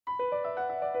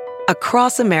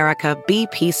Across America,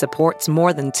 BP supports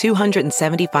more than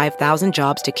 275,000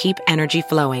 jobs to keep energy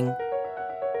flowing.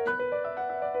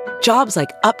 Jobs like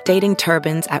updating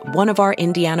turbines at one of our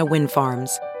Indiana wind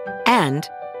farms and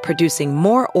producing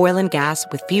more oil and gas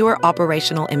with fewer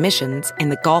operational emissions in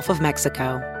the Gulf of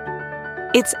Mexico.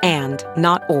 It's and,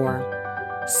 not or.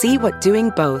 See what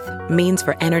doing both means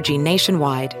for energy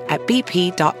nationwide at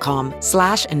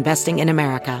bp.com/investing in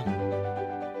America.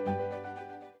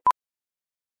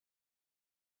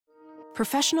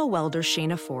 Professional welder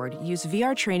Shayna Ford used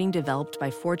VR training developed by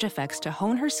ForgeFX to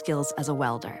hone her skills as a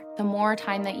welder. The more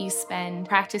time that you spend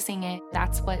practicing it,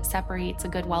 that's what separates a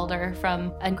good welder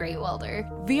from a great welder.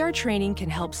 VR training can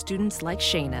help students like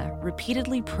Shayna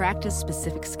repeatedly practice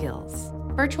specific skills.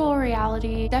 Virtual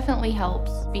reality definitely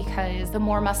helps because the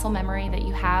more muscle memory that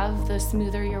you have, the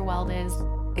smoother your weld is.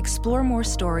 Explore more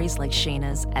stories like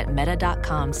Shayna's at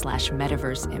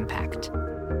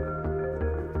meta.com/metaverseimpact.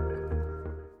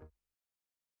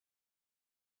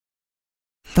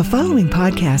 The following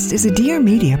podcast is a Dear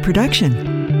Media production.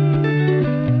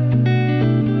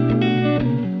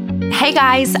 Hey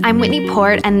guys, I'm Whitney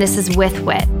Port, and this is With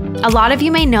Whit. A lot of you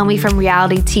may know me from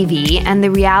reality TV, and the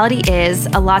reality is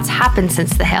a lot's happened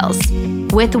since the hills.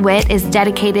 With Whit is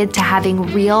dedicated to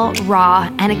having real, raw,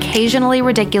 and occasionally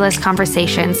ridiculous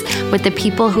conversations with the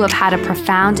people who have had a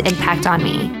profound impact on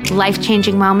me.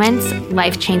 Life-changing moments,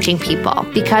 life-changing people.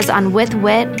 Because on With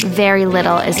Whit, very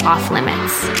little is off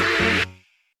limits.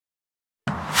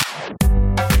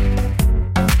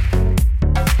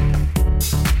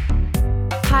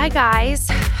 Hi guys,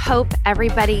 hope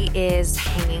everybody is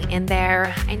hanging in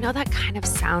there. I know that kind of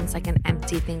sounds like an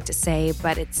empty thing to say,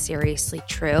 but it's seriously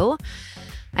true.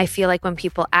 I feel like when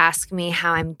people ask me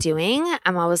how I'm doing,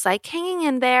 I'm always like, hanging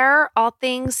in there, all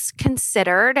things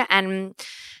considered. And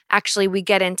actually, we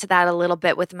get into that a little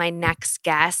bit with my next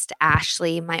guest,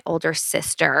 Ashley, my older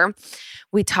sister.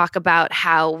 We talk about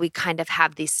how we kind of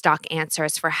have these stock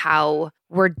answers for how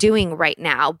we're doing right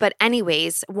now. But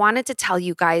anyways, wanted to tell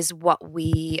you guys what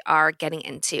we are getting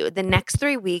into. The next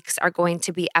 3 weeks are going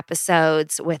to be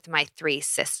episodes with my three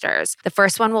sisters. The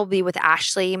first one will be with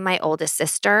Ashley, my oldest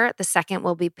sister. The second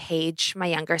will be Paige, my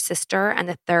younger sister. And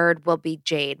the third will be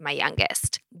Jade, my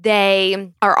youngest.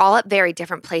 They are all at very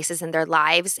different places in their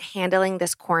lives, handling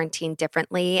this quarantine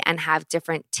differently and have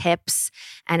different tips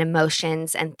and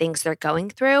emotions and things they're going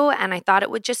through. And I thought it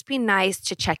would just be nice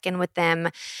to check in with them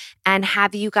and have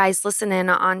you guys listen in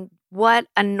on what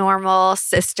a normal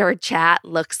sister chat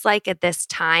looks like at this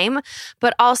time,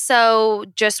 but also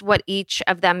just what each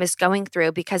of them is going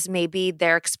through because maybe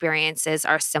their experiences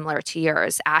are similar to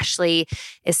yours. Ashley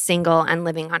is single and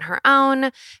living on her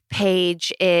own.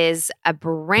 Paige is a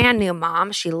brand new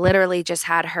mom. She literally just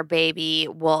had her baby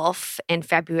Wolf in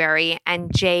February.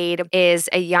 And Jade is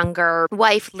a younger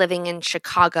wife living in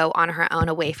Chicago on her own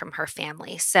away from her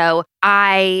family. So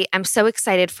I am so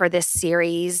excited for this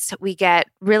series. We get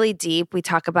really deep. We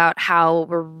talk about how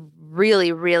we're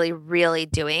really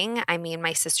doing. I mean,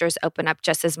 my sisters open up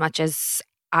just as much as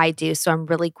I do, so I'm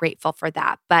really grateful for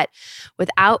that. But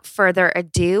without further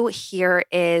ado, here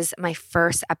is my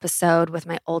first episode with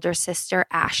my older sister,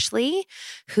 Ashley,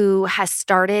 who has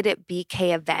started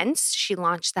BK Events. She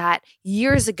launched that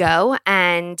years ago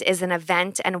and is an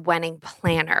event and wedding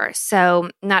planner. So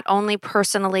not only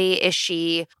personally is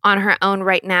she on her own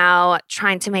right now,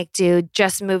 trying to make do,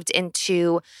 just moved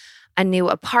into a new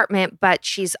apartment, but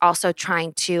she's also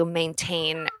trying to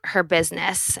maintain her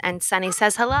business. And Sunny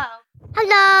says hello.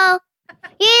 Hello.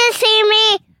 You see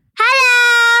me?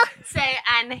 Hello. Say,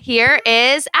 and here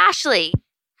is Ashley.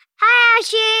 Hi,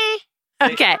 Ashley.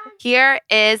 Okay, here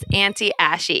is Auntie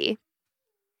Ashy.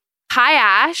 Hi,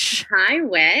 Ash. Hi,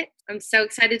 Whit. I'm so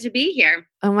excited to be here.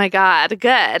 Oh my God,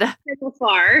 good. So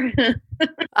far.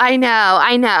 I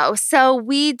know. So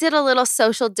we did a little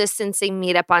social distancing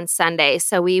meetup on Sunday.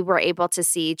 So we were able to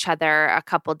see each other a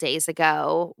couple days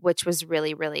ago, which was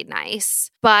really nice.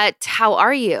 But how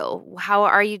are you? How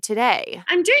are you today?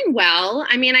 I'm doing well.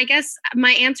 I mean, I guess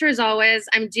my answer is always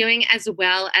I'm doing as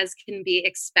well as can be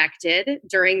expected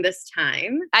during this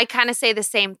time. I kind of say the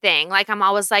same thing. Like I'm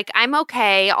always like, I'm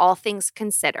okay, all things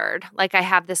considered. Like I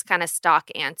have this kind of stock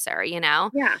answer, you know?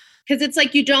 Yeah. Because it's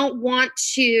like you don't want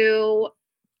to,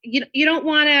 you don't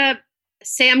want to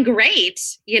say I'm great,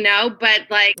 but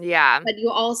like, yeah, but you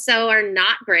also are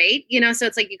not great, so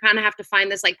it's like you kind of have to find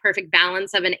this like perfect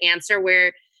balance of an answer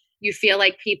where you feel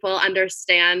like people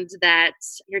understand that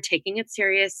you're taking it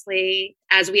seriously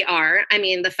as we are. I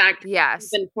mean, the fact yes.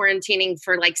 we've been quarantining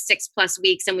for like 6+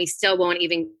 weeks and we still won't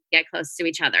even get close to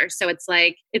each other. So it's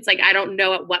like, I don't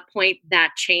know at what point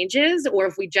that changes or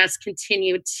if we just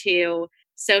continue to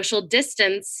social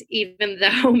distance, even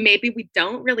though maybe we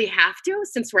don't really have to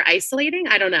since we're isolating.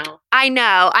 I don't know. I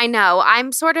know.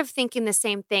 I'm sort of thinking the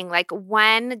same thing. Like,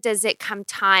 when does it come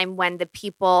time when the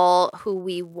people who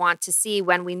we want to see,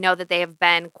 when we know that they have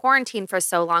been quarantined for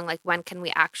so long, like when can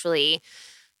we actually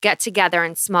get together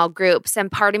in small groups?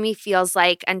 And part of me feels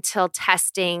like until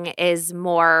testing is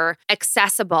more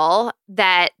accessible,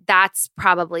 that's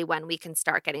probably when we can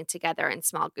start getting together in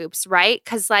small groups, right?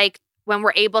 Because like when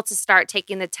we're able to start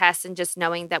taking the test and just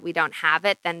knowing that we don't have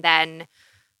it, then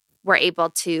we're able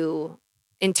to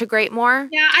integrate more.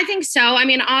 Yeah, I think so. I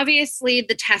mean, obviously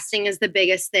the testing is the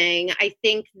biggest thing. I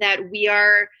think that we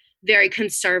are very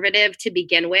conservative to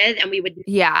begin with, and we would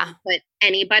not put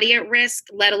anybody at risk,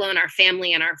 let alone our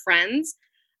family and our friends.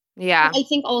 Yeah. But I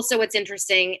think also what's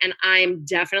interesting, and I'm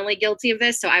definitely guilty of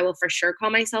this, so I will for sure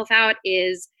call myself out,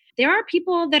 is there are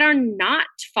people that are not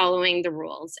following the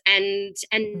rules and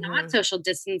not social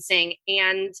distancing,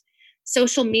 and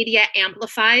social media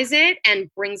amplifies it and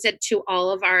brings it to all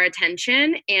of our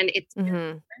attention. And it's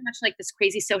very much like this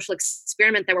crazy social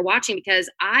experiment that we're watching, because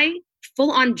I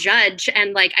full on judge,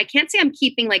 and like I can't say I'm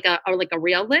keeping like a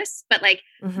real list, but like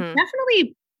I'm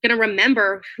definitely gonna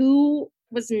remember who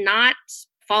was not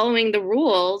following the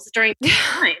rules during the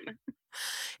time.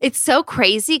 It's so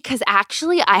crazy because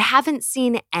actually I haven't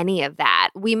seen any of that.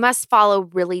 We must follow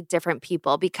really different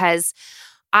people, because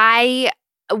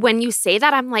when you say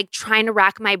that, I'm like trying to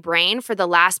rack my brain for the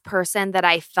last person that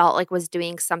I felt like was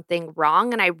doing something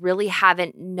wrong, and I really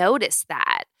haven't noticed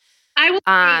that. I would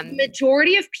say the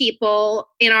majority of people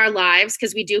in our lives,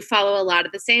 because we do follow a lot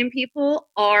of the same people,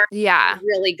 are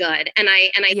really good. And I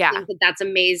think that that's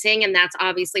amazing. And that's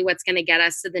obviously what's going to get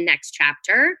us to the next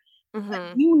chapter.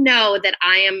 But you know that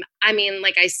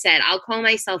like I said, I'll call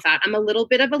myself out. I'm a little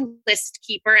bit of a list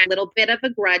keeper, a little bit of a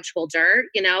grudge holder,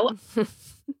 you know?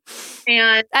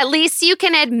 And at least you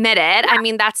can admit it. I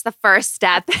mean, that's the first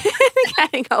step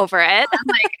getting over it.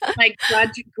 I'm like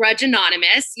grudge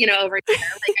anonymous, you know, over here.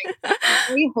 Like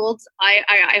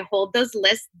I hold those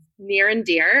lists near and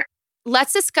dear.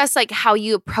 Let's discuss like how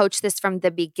you approach this from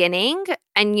the beginning,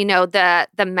 and you know the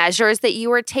measures that you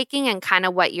were taking and kind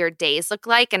of what your days look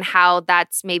like, and how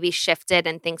that's maybe shifted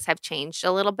and things have changed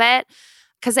a little bit.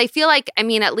 Because I feel like, I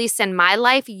mean, at least in my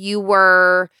life, you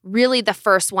were really the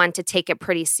first one to take it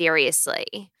pretty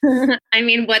seriously. I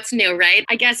mean, what's new, right?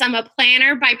 I guess I'm a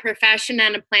planner by profession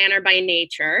and a planner by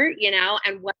nature, you know,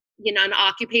 and an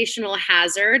occupational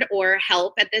hazard or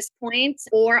help at this point,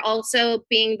 or also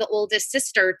being the oldest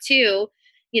sister too.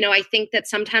 You know, I think that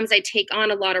sometimes I take on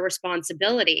a lot of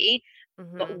responsibility,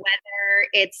 but whether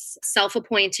it's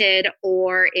self-appointed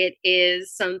or it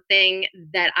is something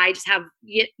that I just have,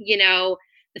 you know,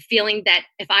 the feeling that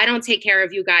if I don't take care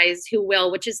of you guys, who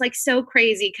will, which is like so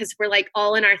crazy because we're like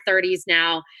all in our 30s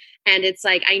now. And it's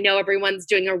like, I know everyone's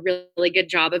doing a really good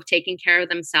job of taking care of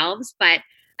themselves, but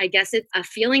I guess it's a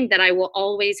feeling that I will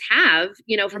always have,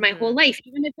 you know, for my whole life,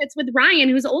 even if it's with Ryan,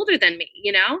 who's older than me,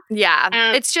 you know?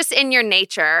 Yeah. It's just in your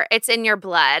nature. It's in your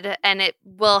blood, and it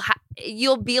will,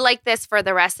 you'll be like this for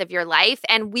the rest of your life.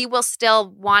 And we will still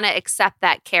want to accept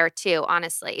that care too,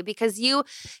 honestly, because you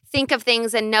think of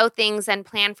things and know things and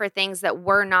plan for things that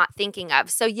we're not thinking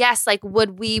of. So yes, like,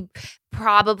 would we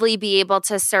probably be able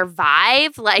to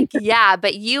survive? Like, yeah,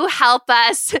 but you help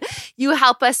us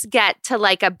get to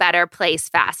like a better place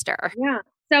faster. Yeah.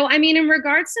 So, I mean, in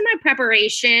regards to my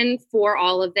preparation for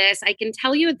all of this, I can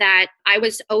tell you that I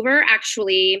was over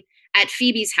actually at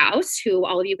Phoebe's house, who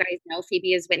all of you guys know.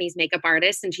 Phoebe is Whitney's makeup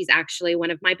artist, and she's actually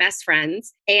one of my best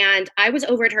friends. And I was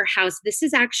over at her house. This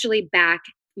is actually back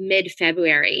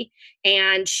mid-February.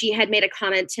 And she had made a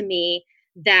comment to me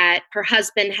that her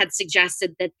husband had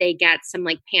suggested that they get some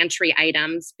like pantry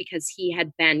items because he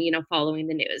had been, you know, following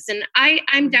the news. And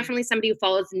I'm definitely somebody who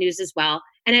follows the news as well.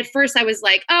 And at first I was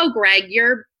like, oh, Greg,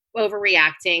 you're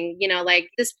overreacting, you know, like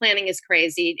this planning is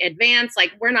crazy advanced,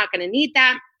 like we're not going to need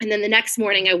that. And then the next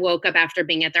morning I woke up after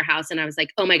being at their house and I was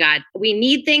like, oh my God, we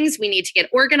need things. We need to get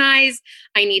organized.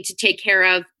 I need to take care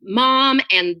of mom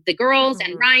and the girls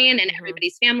and Ryan and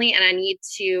everybody's family. And I need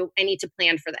to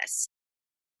plan for this.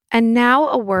 And now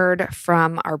a word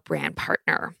from our brand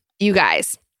partner. You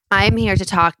guys, I'm here to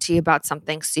talk to you about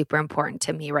something super important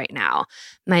to me right now,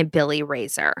 my Billy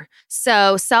razor.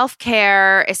 So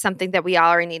self-care is something that we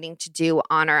all are needing to do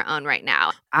on our own right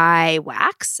now. I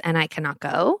wax and I cannot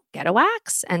go get a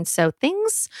wax. And so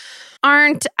things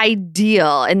aren't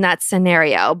ideal in that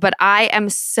scenario, but I am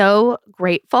so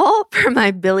grateful for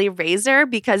my Billy razor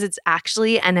because it's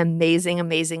actually an amazing,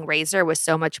 amazing razor with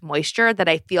so much moisture that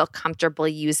I feel comfortable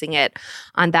using it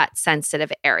on that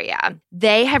sensitive area.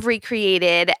 They have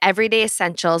recreated everyday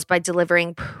essentials by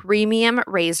delivering premium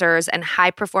razors and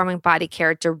high-performing body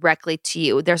care directly to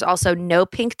you. There's also no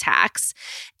pink tax,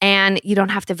 and you don't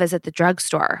have to visit the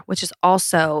drugstore, which is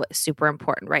also super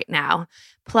important right now.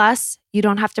 Plus, you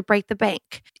don't have to break the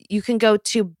bank. You can go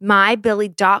to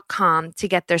mybilly.com to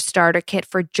get their starter kit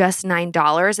for just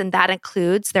 $9, and that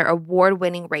includes their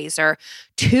award-winning razor,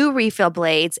 2 refill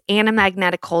blades, and a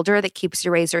magnetic holder that keeps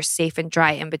your razor safe and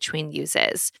dry in between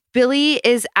uses. Billy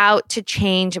is out to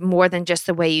change more than just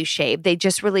the way you shave. They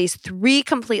just released 3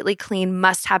 completely clean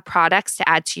must-have products to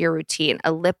add to your routine: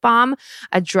 a lip balm,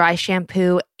 a dry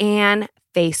shampoo, and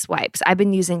face wipes. I've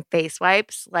been using face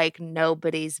wipes like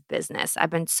nobody's business. I've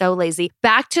been so lazy.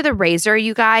 Back to the razor,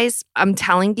 you guys. I'm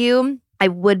telling you, I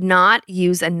would not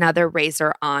use another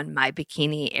razor on my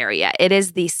bikini area. It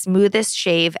is the smoothest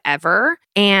shave ever,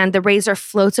 and the razor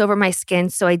floats over my skin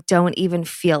so I don't even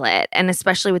feel it. And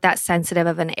especially with that sensitive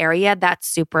of an area, that's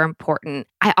super important.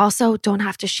 I also don't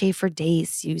have to shave for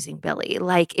days using Billy.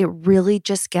 Like, it really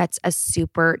just gets a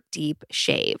super deep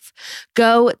shave.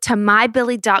 Go to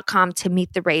mybilly.com to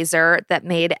meet the razor that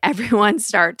made everyone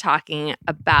start talking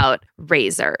about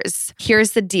razors.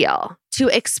 Here's the deal. To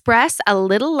express a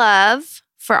little love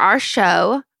for our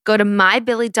show, go to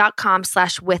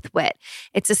mybilly.com/withwhit.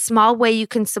 It's a small way you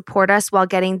can support us while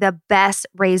getting the best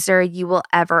razor you will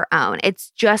ever own.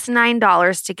 It's just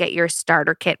 $9 to get your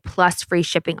starter kit plus free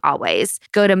shipping always.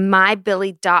 Go to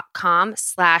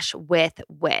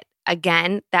mybilly.com/withwhit.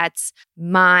 Again, that's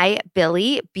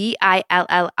mybilly,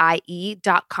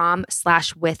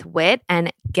 BILLIE.com/withwhit,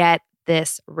 and get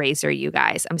this razor, you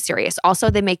guys. I'm serious.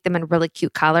 Also, they make them in really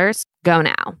cute colors. Go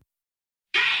now.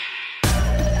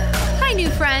 Hi, new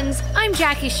friends. I'm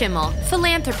Jackie Schimmel,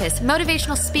 philanthropist,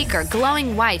 motivational speaker,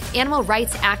 glowing wife, animal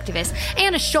rights activist,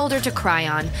 and a shoulder to cry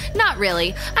on. Not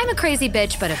really. I'm a crazy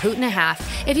bitch, but a hoot and a half.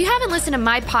 If you haven't listened to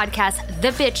my podcast,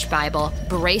 The Bitch Bible,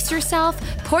 brace yourself,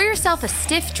 pour yourself a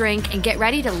stiff drink, and get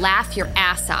ready to laugh your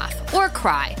ass off or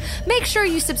cry. Make sure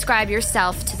you subscribe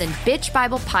yourself to the Bitch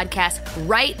Bible podcast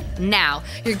right now.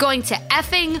 You're going to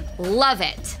effing love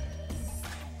it.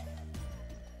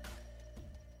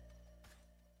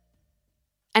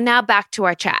 And now back to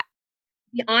our chat.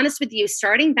 To be honest with you,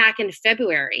 starting back in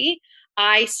February,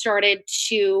 I started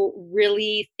to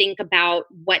really think about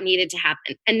what needed to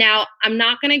happen. And now I'm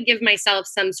not going to give myself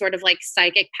some sort of like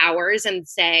psychic powers and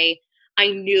say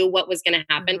I knew what was going to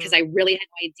happen, because I really had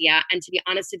no idea. And to be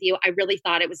honest with you, I really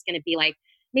thought it was going to be like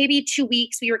maybe 2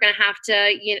 weeks we were going to have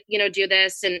to, do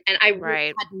this. And I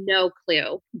really had no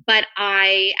clue. But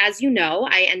as you know,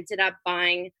 I ended up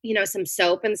buying, some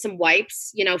soap and some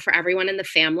wipes, for everyone in the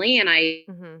family. And I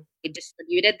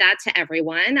distributed that to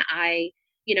everyone. I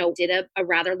did a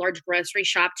rather large grocery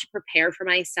shop to prepare for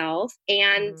myself.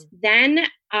 And then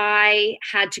I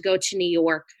had to go to New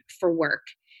York for work.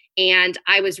 And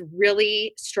I was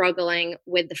really struggling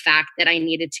with the fact that I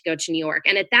needed to go to New York.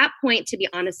 And at that point, to be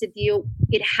honest with you,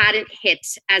 it hadn't hit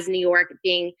as New York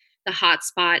being the hot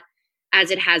spot as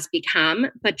it has become.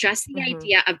 But just the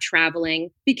idea of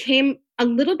traveling became a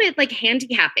little bit like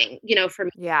handicapping, for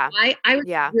me. Yeah. I was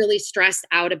really stressed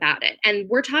out about it. And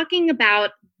we're talking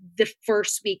about the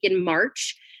first week in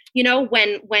March,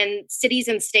 when cities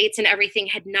and states and everything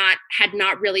had not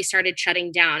really started shutting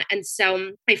down. And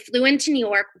so I flew into New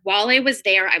York. While I was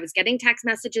there, I was getting text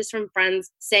messages from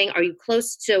friends saying, are you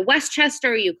close to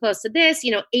Westchester? Are you close to this?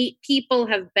 8 people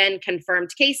have been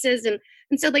confirmed cases. And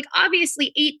so like,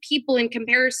 obviously 8 people in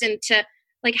comparison to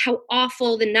like how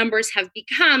awful the numbers have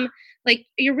become, like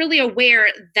you're really aware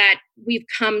that we've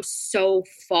come so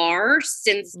far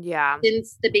since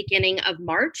the beginning of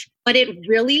March. But it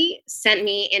really sent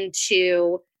me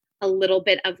into a little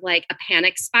bit of like a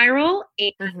panic spiral.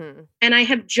 And I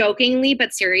have jokingly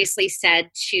but seriously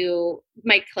said to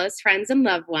my close friends and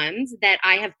loved ones that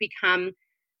I have become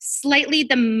slightly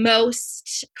the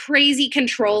most crazy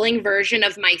controlling version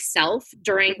of myself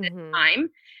during this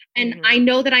time. And I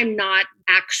know that I'm not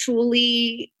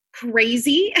actually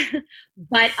crazy,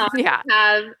 but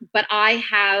I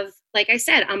have, like I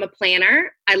said, I'm a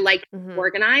planner. I like to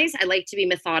organize. I like to be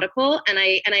methodical, and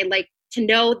I like to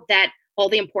know that all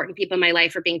the important people in my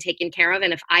life are being taken care of.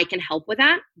 And if I can help with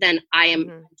that, then I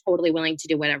am totally willing to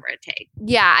do whatever it takes.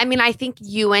 Yeah. I mean, I think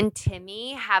you and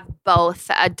Timmy have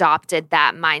both adopted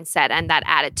that mindset and that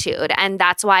attitude. And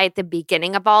that's why at the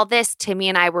beginning of all this, Timmy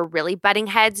and I were really butting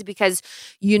heads, because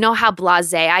you know how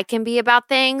blasé I can be about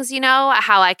things,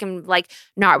 how I can like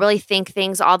not really think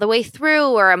things all the way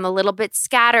through, or I'm a little bit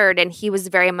scattered. And he was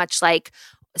very much like,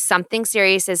 something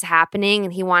serious is happening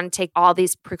and he wanted to take all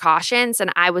these precautions.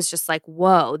 And I was just like,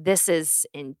 whoa, this is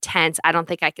intense. I don't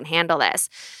think I can handle this.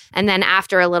 And then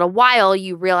after a little while,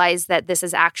 you realize that this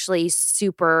is actually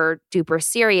super duper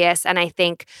serious. And I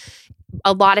think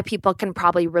a lot of people can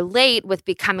probably relate with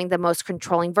becoming the most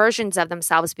controlling versions of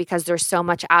themselves because there's so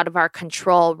much out of our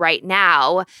control right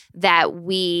now that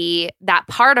that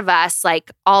part of us like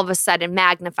all of a sudden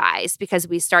magnifies because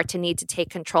we start to need to take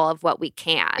control of what we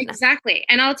can. Exactly.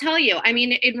 And I'll tell you, I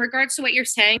mean, in regards to what you're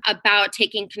saying about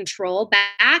taking control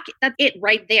back, that's it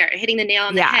right there, hitting the nail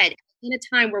on the head. In a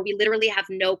time where we literally have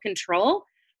no control,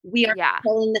 we are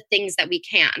controlling the things that we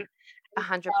can.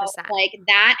 100%. So, like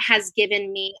that has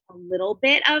given me a little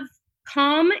bit of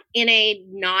calm in a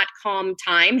not calm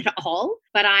time at all.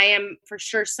 But I am for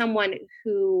sure someone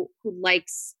who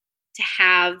likes to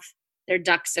have their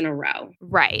ducks in a row.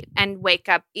 Right. And wake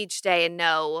up each day and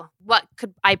know what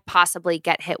could I possibly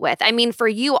get hit with. I mean, for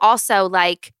you also,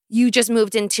 like you just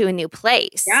moved into a new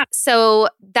place. Yeah. So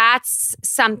that's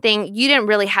something you didn't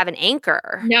really have an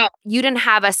anchor. No. You didn't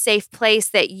have a safe place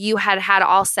that you had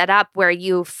all set up where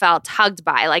you felt hugged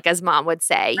by, like as mom would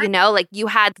say, you know, like you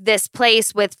had this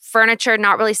place with furniture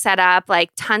not really set up, like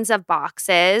tons of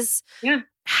boxes. Yeah.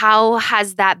 How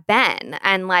has that been?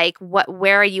 And like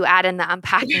where are you at in the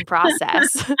unpacking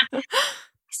process?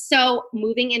 So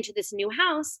moving into this new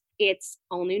house, it's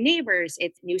all new neighbors,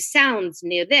 it's new sounds,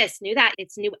 new this, new that,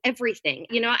 it's new everything,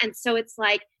 you know? And so it's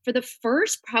like for the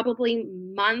first probably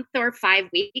month or 5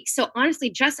 weeks, so honestly,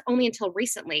 just only until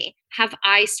recently have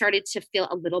I started to feel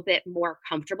a little bit more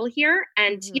comfortable here.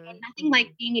 And you know, nothing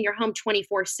like being in your home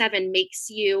 24/7 makes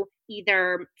you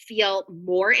either feel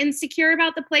more insecure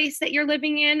about the place that you're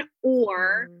living in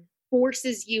or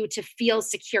forces you to feel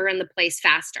secure in the place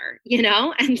faster, you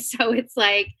know? And so it's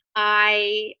like,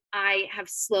 I have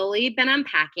slowly been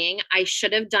unpacking. I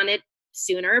should have done it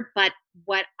sooner, but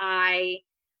what I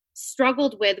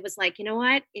struggled with was like, you know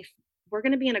what? If we're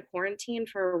going to be in a quarantine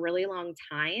for a really long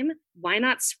time, why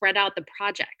not spread out the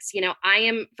projects? You know, I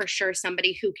am for sure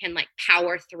somebody who can like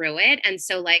power through it. And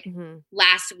so like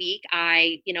last week,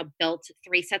 I, you know, built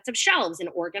 3 sets of shelves and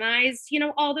organized, you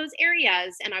know, all those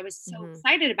areas. And I was so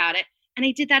excited about it. And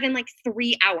I did that in like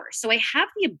 3 hours. So I have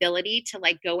the ability to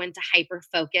like go into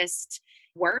hyper-focused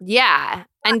work. Yeah.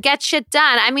 And get shit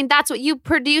done. I mean, that's what you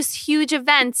produce huge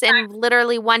events in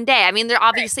literally one day. I mean,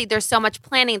 there's so much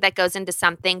planning that goes into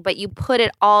something, but you put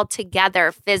it all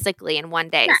together physically in one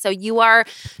day. So you are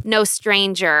no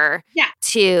stranger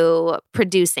to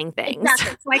producing things.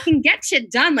 Exactly. So I can get shit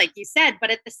done, like you said,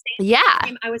 but at the same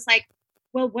time, I was like,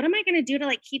 well, what am I going to do to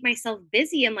like keep myself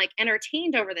busy and like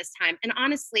entertained over this time? And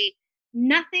honestly,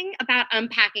 nothing about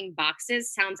unpacking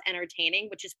boxes sounds entertaining,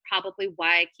 which is probably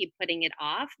why I keep putting it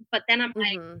off. But then I'm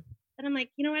like,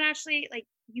 you know what, Ashley, like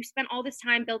you spent all this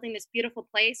time building this beautiful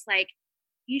place. Like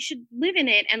you should live in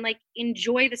it and like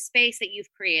enjoy the space that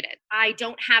you've created. I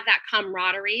don't have that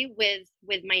camaraderie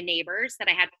with my neighbors that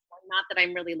I had before. Not that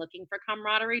I'm really looking for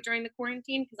camaraderie during the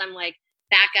quarantine because I'm like,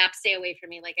 back up, stay away from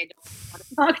me. Like, I don't want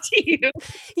to talk to you.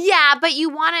 Yeah, but you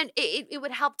want to, it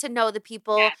would help to know the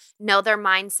people, know their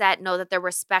mindset, know that they're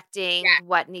respecting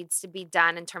what needs to be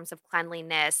done in terms of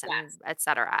cleanliness and et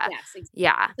cetera. Yes, exactly.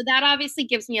 Yeah. So that obviously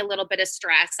gives me a little bit of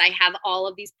stress. I have all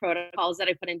of these protocols that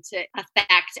I put into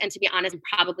effect. And to be honest, I'm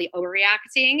probably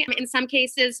overreacting in some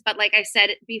cases. But like I said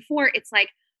before, it's like,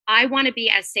 I want to be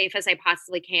as safe as I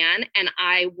possibly can. And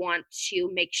I want to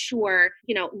make sure,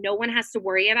 you know, no one has to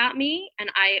worry about me.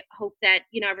 And I hope that,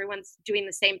 you know, everyone's doing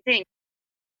the same thing.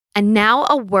 And now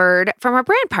a word from our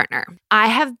brand partner. I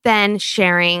have been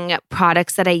sharing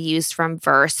products that I use from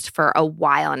Versed for a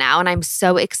while now, and I'm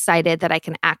so excited that I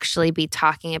can actually be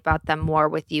talking about them more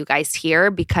with you guys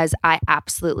here because I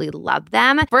absolutely love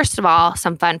them. First of all,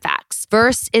 some fun facts.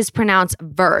 Versed is pronounced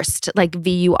versed, like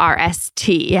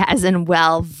V-U-R-S-T, as in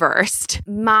well-versed.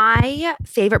 My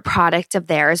favorite product of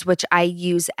theirs, which I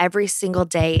use every single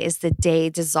day, is the Day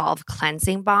Dissolve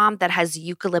Cleansing Balm that has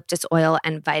eucalyptus oil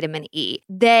and vitamin E.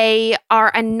 They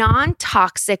are a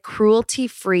non-toxic,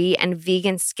 cruelty-free, and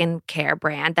vegan skincare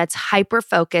brand that's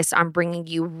hyper-focused on bringing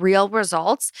you real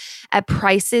results at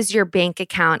prices your bank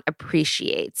account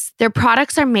appreciates. Their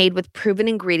products are made with proven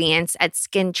ingredients at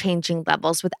skin-changing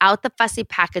levels without the fussy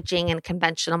packaging and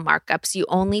conventional markups. You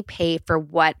only pay for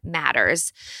what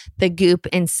matters, the goop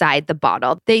inside the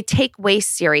bottle. They take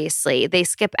waste seriously. They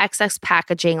skip excess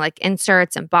packaging like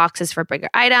inserts and boxes for bigger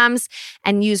items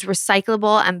and use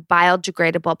recyclable and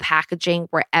biodegradable packaging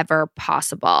wherever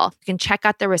possible. You can check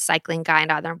out the recycling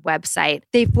guide on their website.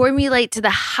 They formulate to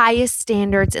the highest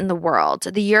standards in the world,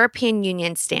 the European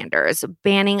Union standards,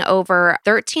 banning over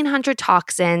 1,300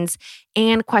 toxins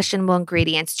and questionable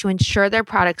ingredients to ensure their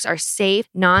products are safe,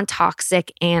 non-toxic,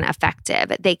 and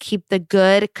effective. They keep the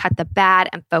good, cut the bad,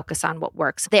 and focus on what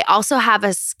works. They also have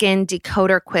a skin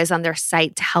decoder quiz on their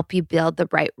site to help you build the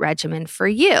right regimen for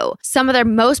you. Some of their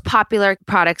most popular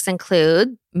products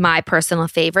include my personal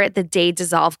favorite, the Day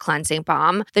Dissolve Cleansing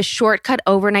Balm, the Shortcut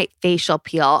Overnight Facial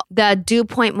Peel, the Dew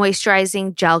Point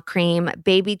Moisturizing Gel Cream,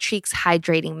 Baby Cheeks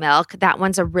Hydrating Milk. That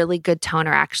one's a really good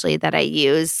toner, actually, that I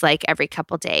use like every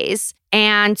couple days.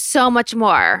 And so much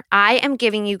more. I am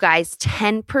giving you guys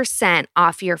 10%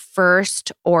 off your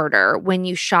first order when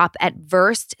you shop at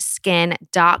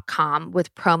verstskin.com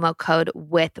with promo code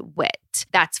WIT.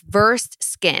 That's Versed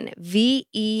Skin,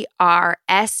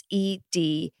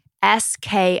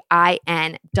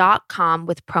 VERSEDSKIN.com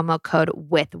with promo code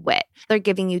WIT. They're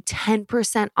giving you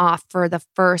 10% off for the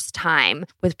first time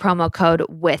with promo code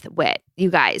WIT. You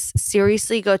guys,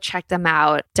 seriously go check them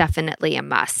out. Definitely a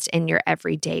must in your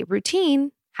everyday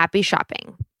routine. Happy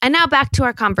shopping. And now back to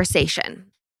our conversation.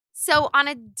 So on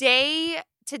a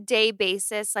day-to-day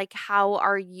basis, like how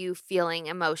are you feeling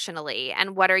emotionally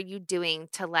and what are you doing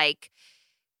to like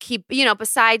keep,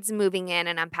 besides moving in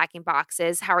and unpacking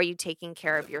boxes, how are you taking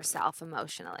care of yourself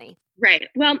emotionally? Right.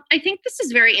 Well, I think this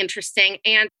is very interesting.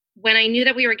 And when I knew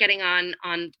that we were getting on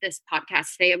this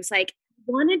podcast today, it was like, I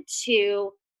wanted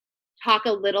to talk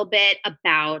a little bit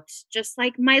about just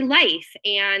like my life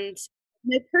and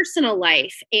my personal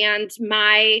life and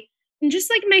just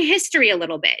like my history a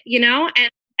little bit, and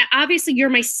obviously you're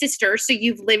my sister, so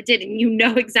you've lived it and you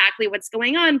know exactly what's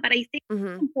going on. But I think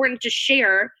it's important to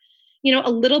share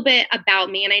a little bit about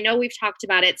me. And I know we've talked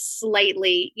about it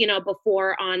slightly,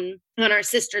 before on our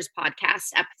sister's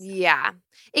podcast episode. Yeah.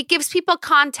 It gives people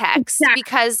context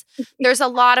because there's a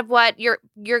lot of what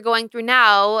you're going through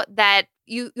now that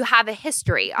you have a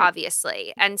history,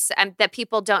 obviously, and that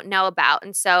people don't know about.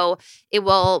 And so it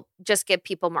will just give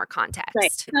people more context.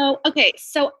 Right. So, okay.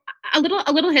 So a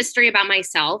little history about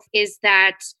myself is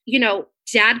that,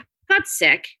 Dad got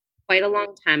sick quite a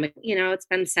long time ago. It's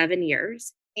been 7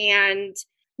 years. And,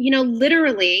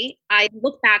 literally, I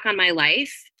look back on my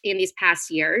life in these past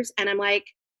years and I'm like,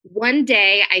 one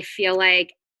day I feel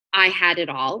like I had it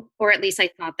all, or at least I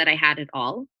thought that I had it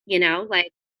all,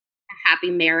 like a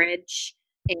happy marriage,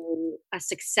 a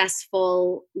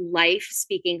successful life,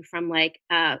 speaking from like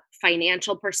a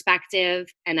financial perspective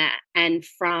and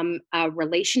from a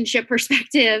relationship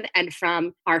perspective and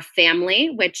from our family,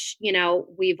 which,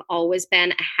 we've always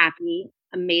been a happy,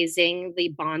 amazingly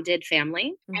bonded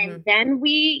family. And then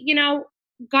we,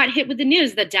 got hit with the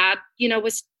news that Dad,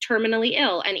 was terminally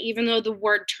ill. And even though the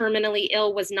word terminally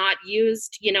ill was not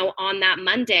used, on that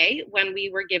Monday when we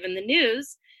were given the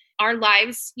news, our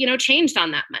lives, changed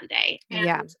on that Monday.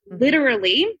 And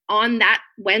literally on that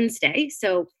Wednesday,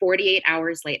 so 48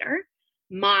 hours later,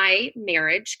 my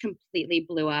marriage completely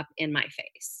blew up in my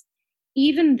face.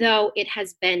 Even though it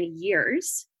has been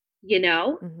years,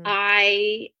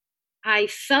 I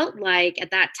felt like at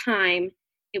that time,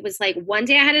 it was like one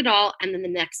day I had it all and then the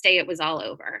next day it was all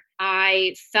over.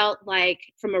 I felt like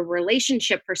from a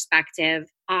relationship perspective,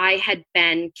 I had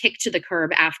been kicked to the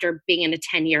curb after being in a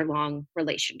 10-year long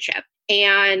relationship.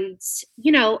 And,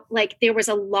 like there was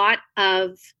a lot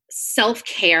of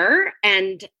self-care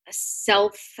and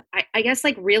I guess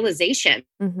like realization,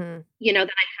 that I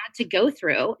had to go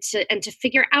through to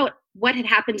figure out what had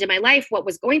happened in my life, what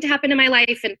was going to happen in my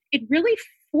life. And it really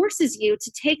forces you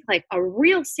to take like a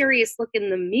real serious look in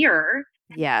the mirror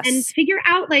and figure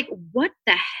out like, what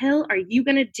the hell are you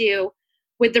going to do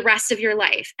with the rest of your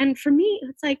life? And for me,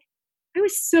 it's like, I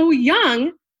was so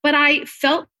young, but I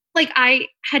felt like I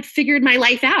had figured my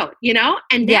life out,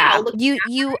 and now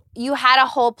you had a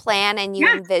whole plan and you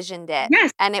envisioned it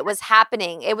and it was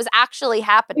happening. It was actually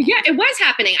happening. Yeah, it was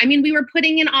happening. I mean, we were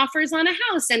putting in offers on a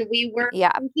house and we were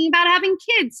thinking about having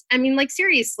kids. I mean, like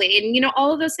seriously, and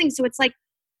all of those things. So it's like,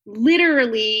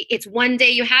 literally it's one day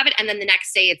you have it and then the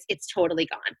next day it's totally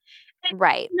gone. And,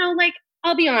 right. Like,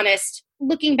 I'll be honest,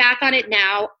 looking back on it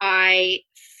now, I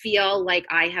feel like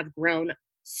I have grown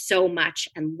so much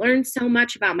and learned so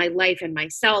much about my life and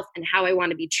myself and how I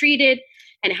want to be treated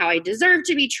and how I deserve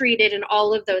to be treated and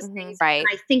all of those things. Right. And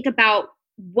I think about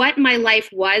what my life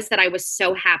was that I was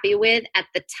so happy with at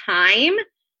the time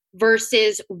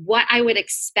versus what I would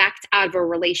expect out of a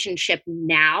relationship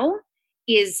now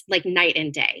is like night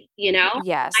and day, you know?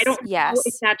 Yes. I don't know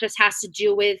if that just has to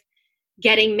do with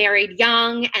getting married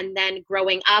young and then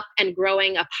growing up and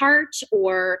growing apart,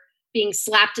 or being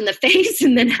slapped in the face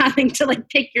and then having to like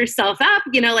pick yourself up,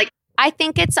 you know, like. I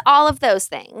think it's all of those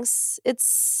things.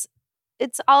 It's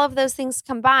all of those things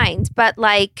combined. But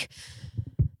like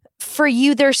for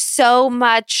you, there's so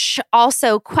much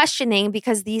also questioning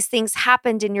because these things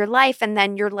happened in your life, and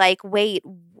then you're like, wait,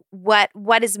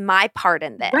 what is my part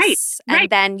in this? Right. And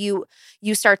then you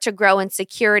start to grow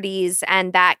insecurities,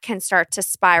 and that can start to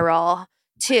spiral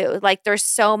too. Like there's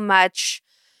so much.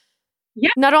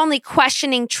 Yeah. Not only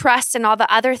questioning trust and all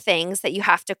the other things that you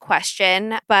have to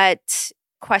question, but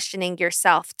questioning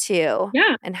yourself too.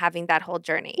 Yeah. And having that whole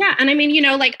journey. Yeah. And I mean, you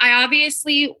know, like I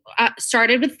obviously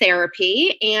started with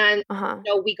therapy, and, you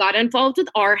know, we got involved with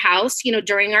our house, you know,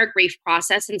 during our grief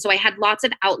process. And so I had lots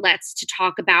of outlets to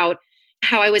talk about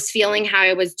how I was feeling, how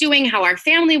I was doing, how our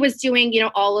family was doing, you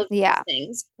know, all of these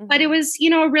things. But it was,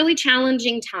 you know, a really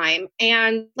challenging time.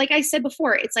 And like I said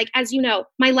before, it's like, as you know,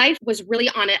 my life was really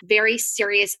on a very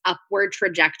serious upward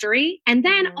trajectory. And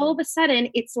then all of a sudden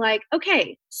it's like,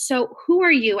 okay, so who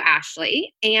are you,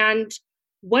 Ashley? And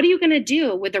what are you going to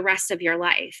do with the rest of your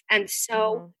life? And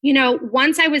so, you know,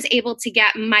 once I was able to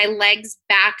get my legs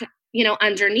back, you know,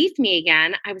 underneath me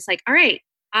again, I was like, all right,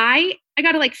 I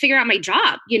got to like figure out my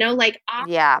job, you know, like,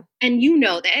 and you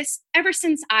know this, ever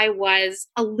since I was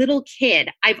a little kid,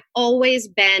 I've always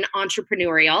been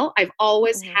entrepreneurial. I've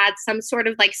always had some sort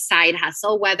of like side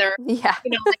hustle, whether, you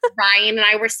know, like Ryan and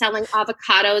I were selling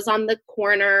avocados on the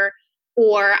corner,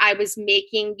 or I was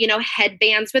making, you know,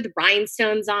 headbands with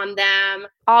rhinestones on them.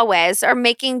 Always. Or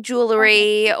making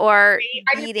jewelry or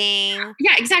beading.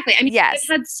 Yeah, exactly. I mean, I've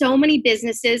had so many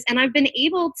businesses, and I've been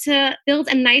able to build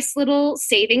a nice little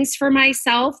savings for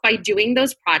myself by doing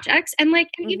those projects, and like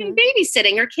even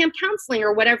babysitting or camp counseling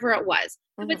or whatever it was.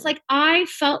 So it's like, I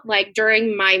felt like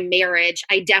during my marriage,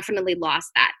 I definitely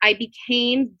lost that. I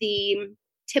became the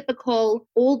typical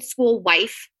old school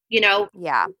wife, you know,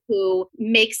 who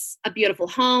makes a beautiful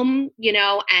home, you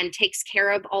know, and takes care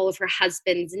of all of her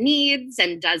husband's needs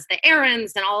and does the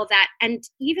errands and all of that. And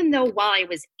even though while I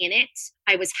was in it,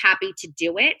 I was happy to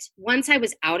do it, once I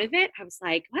was out of it, I was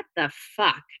like, what the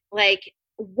fuck? Like,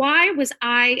 why was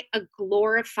I a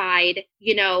glorified,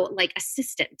 you know, like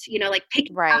assistant, you know, like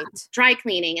picking up, dry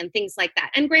cleaning and things like that.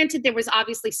 And granted, there was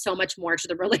obviously so much more to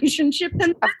the relationship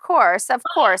than that. Of course. But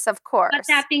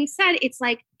that being said, it's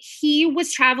like he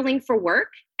was traveling for work,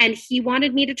 and he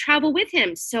wanted me to travel with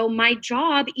him. So my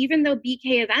job, even though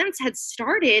BK Events had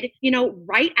started, you know,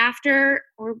 right after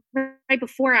or right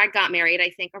before I got married,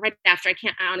 I think, or right after, I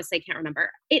honestly can't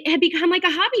remember. It had become like a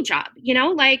hobby job, you know,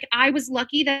 like I was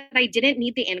lucky that I didn't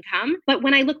need the income. But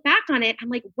when I look back on it, I'm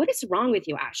like, what is wrong with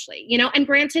you, Ashley? You know, and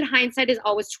granted, hindsight is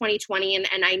always 20/20,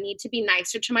 and I need to be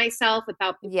nicer to myself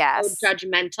about being so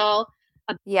judgmental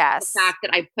about the fact that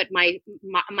I put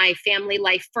my family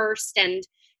life first, and,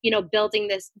 you know, building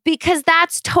this. Because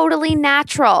that's totally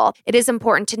natural. It is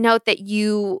important to note that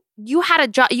you had a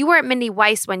job. You were at Mindy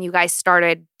Weiss when you guys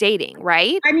started dating,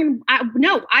 right? I mean,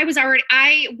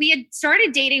 we had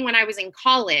started dating when I was in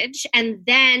college, and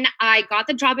then I got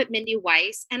the job at Mindy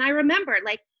Weiss. And I remember,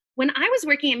 like, when I was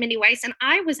working at Mindy Weiss and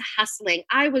I was hustling,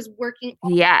 I was working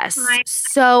all the time.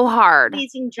 So hard.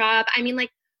 Amazing job. I mean, like,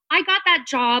 I got that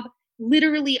job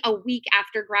literally a week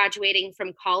after graduating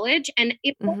from college, and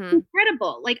it was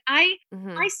incredible. Like I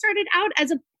started out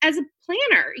as a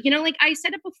planner, you know, like I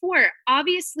said it before,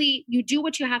 obviously you do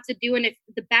what you have to do. And if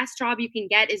the best job you can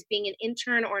get is being an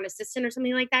intern or an assistant or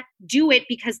something like that, do it,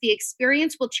 because the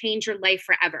experience will change your life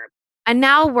forever. And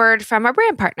now a word from our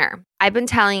brand partner. I've been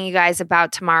telling you guys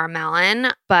about Tamara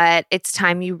Mellon, but it's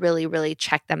time you really, really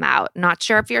check them out. Not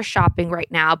sure if you're shopping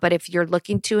right now, but if you're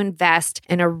looking to invest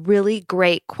in a really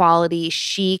great quality,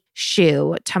 chic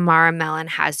shoe, Tamara Mellon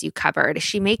has you covered.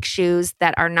 She makes shoes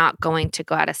that are not going to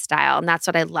go out of style, and that's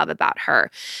what I love about her.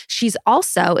 She's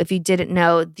also, if you didn't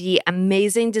know, the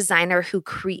amazing designer who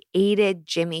created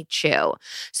Jimmy Choo.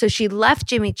 So she left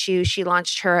Jimmy Choo, she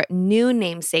launched her new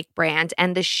namesake brand,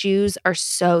 and the shoes are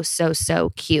so, so, so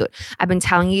cute. I've been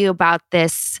telling you about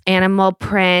this animal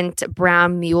print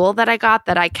brown mule that I got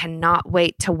that I cannot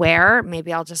wait to wear.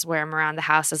 Maybe I'll just wear them around the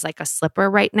house as like a slipper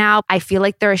right now. I feel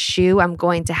like they're a shoe I'm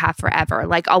going to have forever.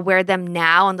 Like I'll wear them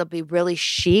now and they'll be really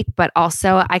chic, but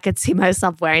also I could see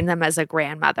myself wearing them as a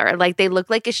grandmother. Like they look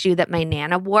like a shoe that my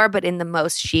Nana wore, but in the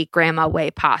most chic grandma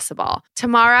way possible.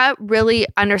 Tamara really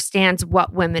understands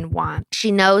what women want.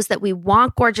 She knows that we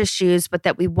want gorgeous shoes, but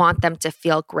that we want them to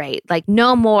feel great. right? Like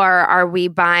no more are we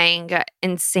buying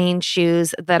insane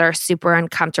shoes that are super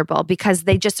uncomfortable because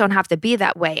they just don't have to be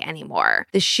that way anymore.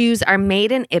 The shoes are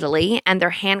made in Italy and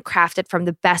they're handcrafted from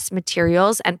the best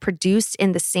materials and produced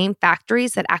in the same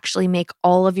factories that actually make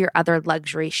all of your other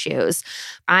luxury shoes.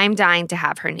 I'm dying to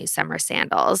have her new summer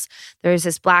sandals. There's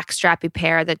this black strappy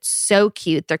pair that's so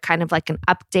cute. They're kind of like an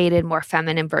updated, more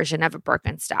feminine version of a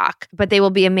Birkenstock, but they will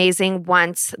be amazing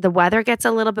once the weather gets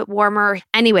a little bit warmer.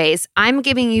 Anyways, I'm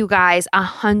giving you guys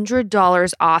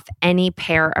 $100 off any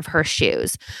pair of her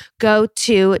shoes. Go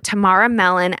to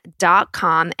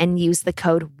tamaramelon.com and use the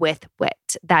code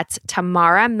WITHWIT. That's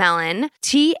Tamara Mellon,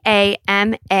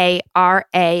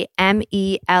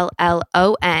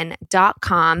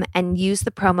 TamaraMellon.com, and use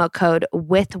the promo code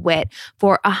WITHWIT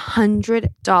for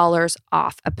 $100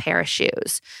 off a pair of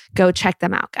shoes. Go check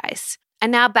them out, guys.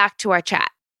 And now back to our chat.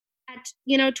 At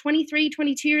 23,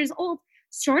 22 years old,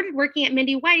 started working at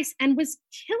Mindy Weiss and was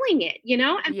killing it,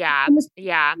 and was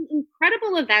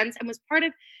incredible events and was part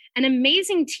of an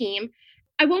amazing team.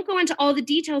 I won't go into all the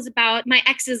details about my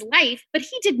ex's life, but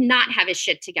he did not have his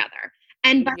shit together.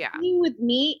 And by being with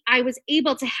me, I was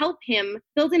able to help him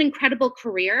build an incredible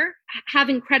career, have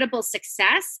incredible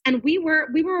success. And we were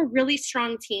a really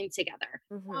strong team together.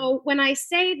 Mm-hmm. So when I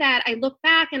say that, I look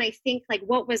back and I think like,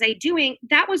 what was I doing?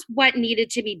 That was what needed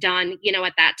to be done,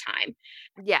 at that time.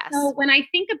 Yes. So when I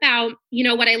think about,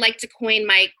 what I like to coin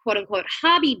my quote unquote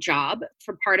hobby job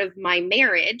for part of my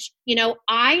marriage,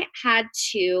 I had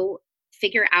to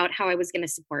figure out how I was going to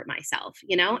support myself,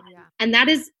 and that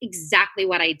is exactly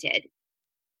what I did.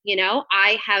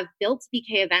 I have built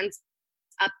BK Events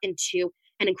up into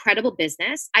an incredible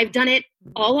business. I've done it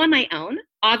all on my own.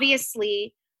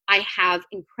 Obviously, I have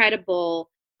incredible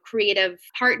creative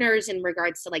partners in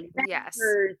regards to like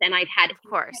vendors, and I've had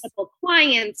incredible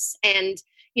clients, and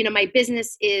my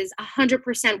business is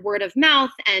 100% word of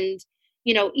mouth, and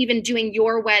even doing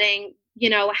your wedding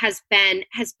has been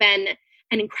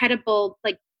an incredible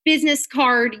like business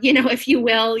card, if you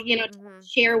will, to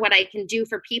share what I can do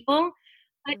for people.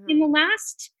 But in the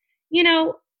last,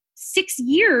 6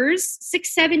 years,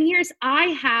 7 years, I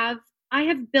have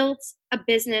built a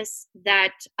business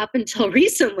that up until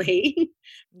recently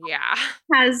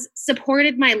has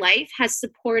supported my life, has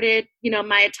supported,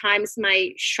 my at times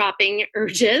my shopping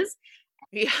urges,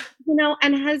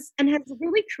 and has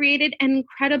really created an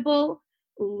incredible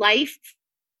life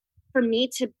for me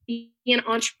to be an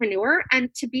entrepreneur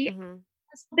and to be a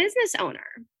business owner.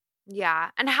 Yeah.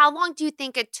 And how long do you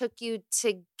think it took you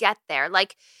to get there?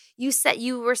 Like you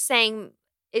were saying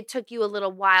it took you a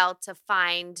little while to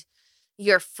find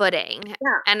your footing.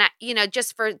 Yeah. And,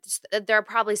 there are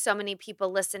probably so many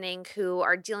people listening who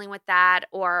are dealing with that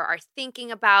or are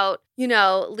thinking about,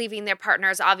 leaving their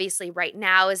partners. Obviously right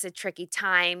now is a tricky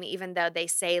time, even though they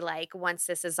say like once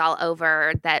this is all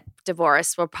over that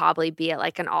divorce will probably be at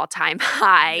like an all-time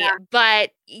high. Yeah.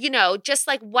 But, just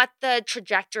like what the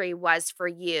trajectory was for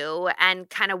you and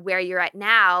kind of where you're at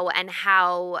now and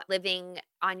how living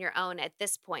on your own at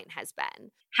this point has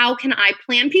been. How can I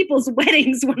plan people's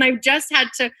weddings when I've just had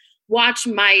to watch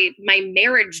my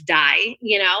marriage die,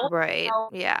 Right. So,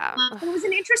 yeah. It was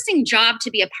an interesting job to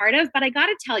be a part of, but I got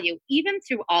to tell you, even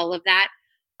through all of that,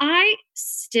 I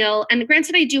still, and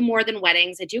granted, I do more than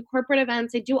weddings. I do corporate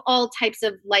events. I do all types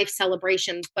of life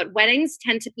celebrations, but weddings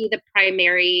tend to be the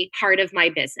primary part of my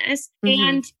business. Mm-hmm.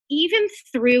 And even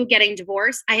through getting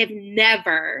divorced, I have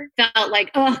never felt like,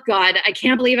 oh God, I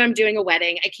can't believe I'm doing a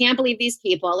wedding. I can't believe these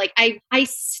people. Like I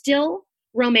still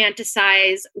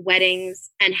romanticize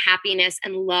weddings and happiness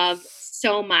and love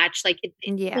so much. Like it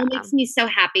still makes me so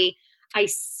happy. I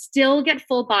still get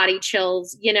full body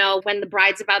chills, when the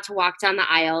bride's about to walk down the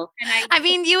aisle. And I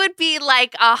mean, you would be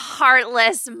like a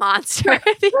heartless monster.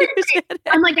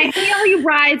 I'm like, I hate all you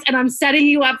brides and I'm setting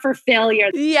you up for failure.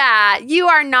 Yeah, you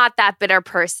are not that bitter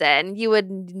person. You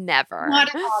would never. Not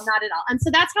at all, not at all. And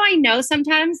so that's how I know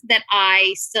sometimes that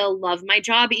I still love my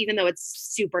job, even though it's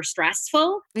super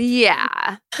stressful.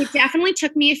 Yeah. It definitely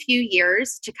took me a few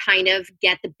years to kind of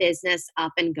get the business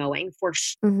up and going for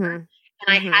sure. Mm-hmm.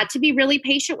 And I had to be really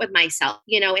patient with myself,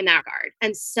 in that regard.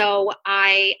 And so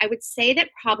I would say that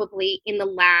probably in the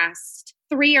last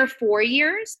 3 or 4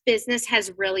 years, business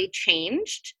has really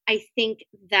changed. I think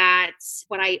that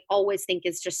what I always think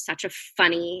is just such a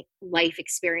funny life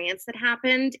experience that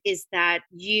happened is that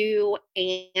you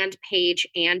and Paige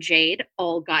and Jade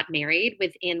all got married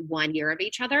within 1 year of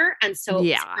each other. And so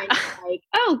it's kind of like,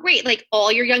 oh, great. Like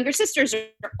all your younger sisters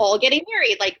are all getting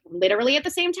married, like literally at the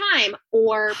same time,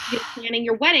 or planning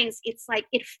your weddings. It's like,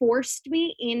 it forced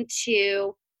me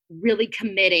into really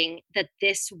committing that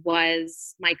this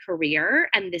was my career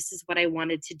and this is what I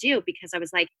wanted to do, because I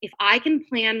was like, if I can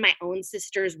plan my own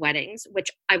sister's weddings, which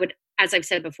I would, as I've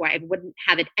said before, I wouldn't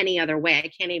have it any other way.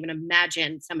 I can't even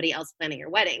imagine somebody else planning your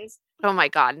weddings. Oh my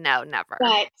God, no, never.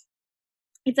 But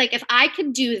it's like, if I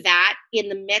could do that in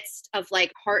the midst of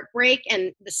like heartbreak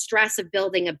and the stress of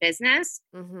building a business,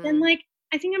 then like,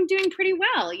 I think I'm doing pretty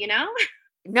well, you know?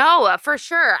 No, for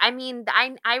sure. I mean,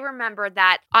 I remember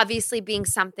that obviously being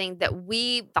something that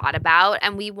we thought about,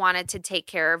 and we wanted to take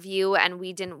care of you, and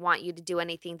we didn't want you to do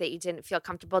anything that you didn't feel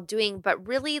comfortable doing. But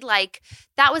really, like,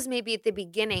 that was maybe at the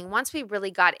beginning. Once we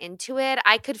really got into it,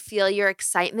 I could feel your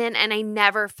excitement, and I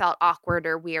never felt awkward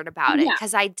or weird about it,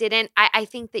 because I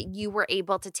think that you were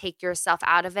able to take yourself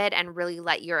out of it and really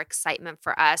let your excitement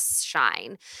for us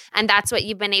shine. And that's what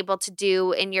you've been able to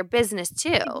do in your business too.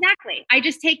 Exactly. I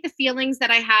just take the feelings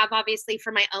that I have obviously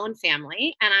for my own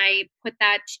family, and I put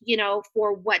that, you know,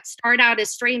 for what start out as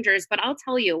strangers. But I'll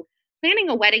tell you, planning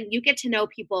a wedding, you get to know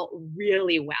people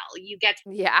really well. You get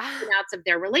to know outs of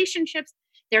their relationships,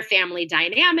 their family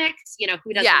dynamics, you know,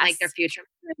 who doesn't like their future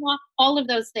mother-in-law, all of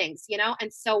those things, you know?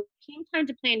 And so came time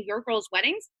to plan your girls'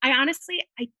 weddings. I honestly,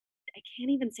 I can't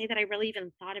even say that I really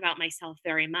even thought about myself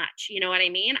very much. You know what I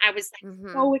mean? I was like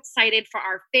so excited for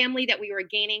our family that we were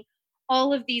gaining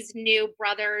all of these new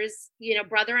brothers, you know,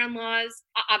 brother-in-laws.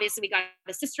 Obviously, we got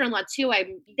a sister-in-law too.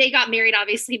 They got married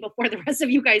obviously before the rest of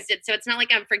you guys did. So it's not like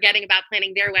I'm forgetting about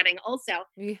planning their wedding also.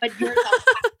 But yours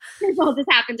all just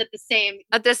happened at the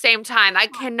same time. I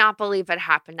cannot believe it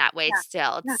happened that way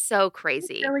still. It's so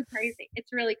crazy. It's really crazy.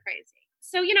 It's really crazy.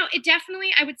 So, you know, it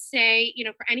definitely, I would say, you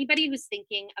know, for anybody who's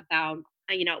thinking about,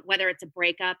 you know, whether it's a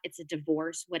breakup, it's a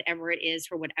divorce, whatever it is,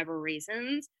 for whatever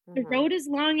reasons, the road is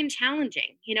long and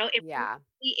challenging. You know, it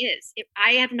really is.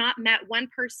 I have not met one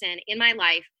person in my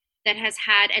life that has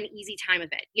had an easy time of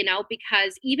it, you know,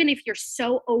 because even if you're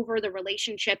so over the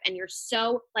relationship and you're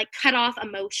so like cut off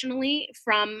emotionally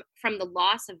from the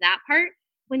loss of that part,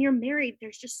 when you're married,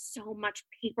 there's just so much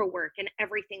paperwork and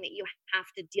everything that you have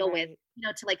to deal with, you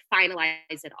know, to like finalize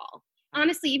it all.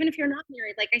 Honestly, even if you're not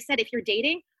married, like I said, if you're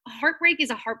dating, a heartbreak is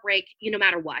a heartbreak, no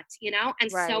matter what, you know? And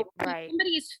so if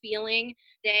somebody is feeling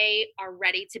they are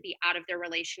ready to be out of their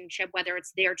relationship, whether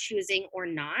it's their choosing or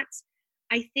not,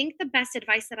 I think the best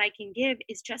advice that I can give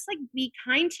is just like be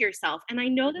kind to yourself. And I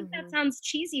know that that sounds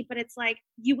cheesy, but it's like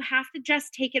you have to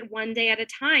just take it one day at a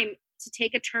time. To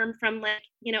take a term from like,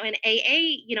 you know, an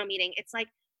AA, you know, meeting, it's like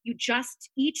you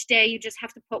just each day you just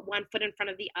have to put one foot in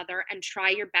front of the other and try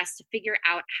your best to figure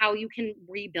out how you can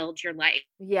rebuild your life.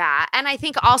 Yeah. And I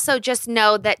think also just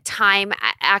know that time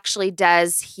actually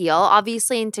does heal,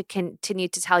 obviously, and to continue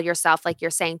to tell yourself, like you're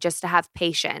saying, just to have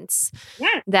patience.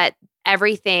 Yeah. That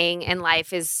everything in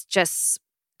life is just,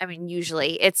 I mean,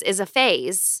 usually is a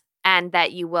phase, and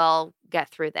that you will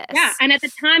get through this. Yeah. And at the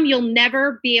time, you'll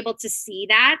never be able to see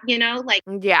that, you know, like,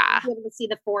 you'll be able to see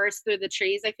the forest through the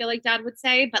trees, I feel like Dad would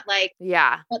say, but like,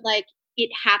 it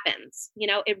happens, you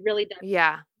know, it really does.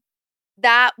 Yeah.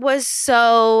 That was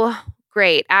so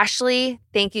great. Ashley,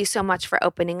 thank you so much for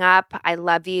opening up. I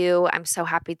love you. I'm so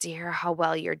happy to hear how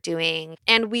well you're doing.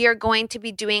 And we are going to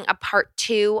be doing a part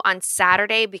 2 on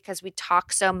Saturday because we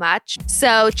talk so much.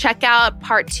 So check out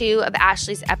part 2 of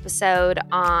Ashley's episode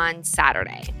on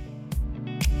Saturday.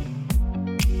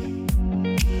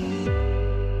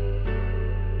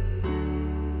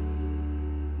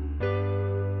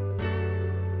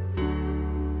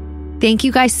 Thank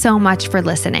you guys so much for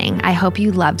listening. I hope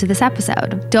you loved this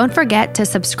episode. Don't forget to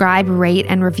subscribe, rate,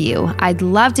 and review. I'd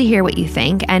love to hear what you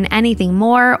think and anything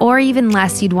more or even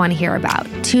less you'd want to hear about.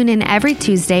 Tune in every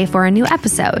Tuesday for a new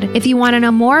episode. If you want to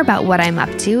know more about what I'm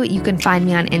up to, you can find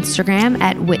me on Instagram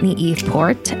at Whitney Eve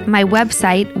Port, my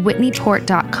website,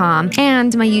 whitneyport.com,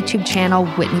 and my YouTube channel,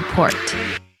 Whitney Port.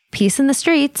 Peace in the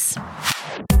streets.